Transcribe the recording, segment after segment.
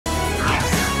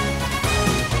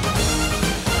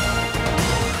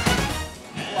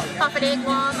off at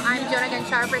Aguon. I'm Joan and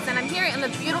Charfauros, and I'm here in the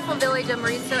beautiful village of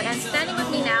Merizo, and standing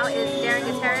with me now is Darren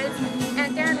Gutierrez.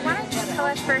 And Darren, why don't you tell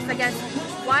us first, I guess,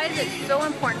 why is it so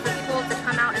important for people to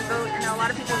come out and vote? I know a lot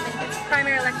of people think it's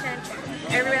primary election,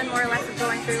 everyone more or less is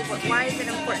going through, but why is it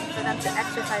important for them to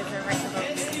exercise their right to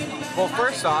vote? Well,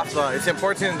 first off, it's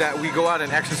important that we go out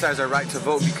and exercise our right to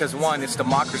vote because, one, it's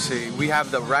democracy. We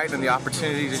have the right and the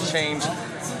opportunity to change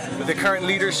the current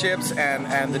leaderships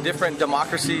and the different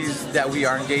democracies that we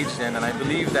are engaged in. And I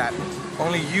believe that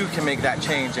only you can make that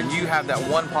change, and you have that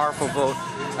one powerful vote.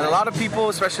 And a lot of people,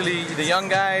 especially the young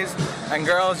guys and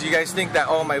girls, you guys think that,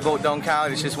 oh, my vote don't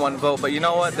count, it's just one vote. But you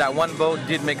know what? That one vote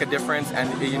did make a difference,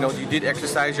 and you know, you did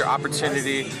exercise your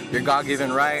opportunity, your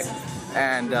God-given right,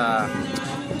 and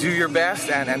do your best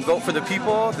and vote for the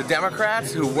people, the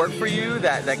Democrats who work for you,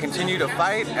 that continue to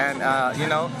fight, and you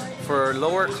know, for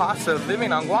lower costs of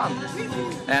living on Guam.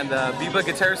 And Biba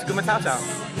Gutierrez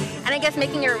Gumatao. And I guess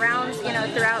making your rounds, you know,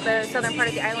 throughout the southern part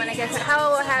of the island, I guess,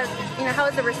 how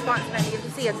has the response been? Do you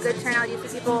see a good turnout? Do you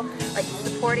see people like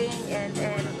supporting and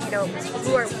you know,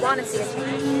 who want to see a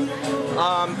change?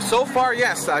 So far,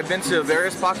 yes. I've been to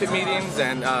various pocket meetings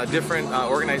and different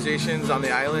organizations on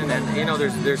the island, and you know,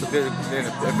 there's been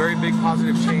a very big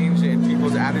positive change in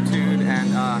people's attitude, and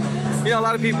you know, a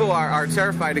lot of people are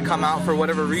terrified to come out for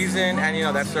whatever reason, and you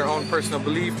know, that's their own personal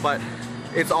belief, but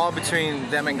it's all between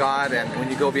them and God. And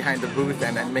when you go behind the booth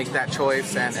and make that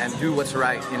choice and do what's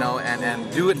right, you know,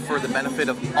 and do it for the benefit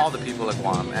of all the people of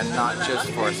Guam and not just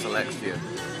for a select few.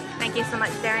 Thank you so much,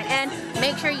 Darren. And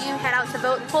make sure you head out to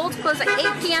vote. Polls close at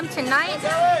 8 p.m. tonight.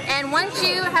 And once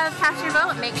you have cast your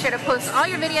vote, make sure to post all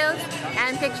your videos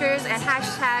and pictures, and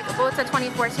hashtag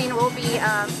VOTA2014 will be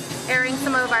airing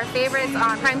some of our favorites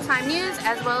on Primetime News,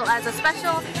 as well as a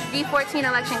special V14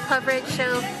 election coverage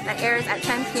show that airs at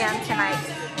 10 p.m. tonight.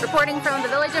 Reporting from the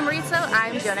village of Merizo,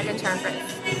 I'm Joan and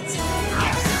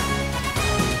Charfauros.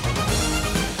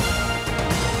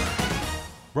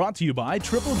 Brought to you by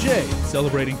Triple J,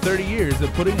 celebrating 30 years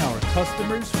of putting our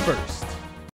customers first.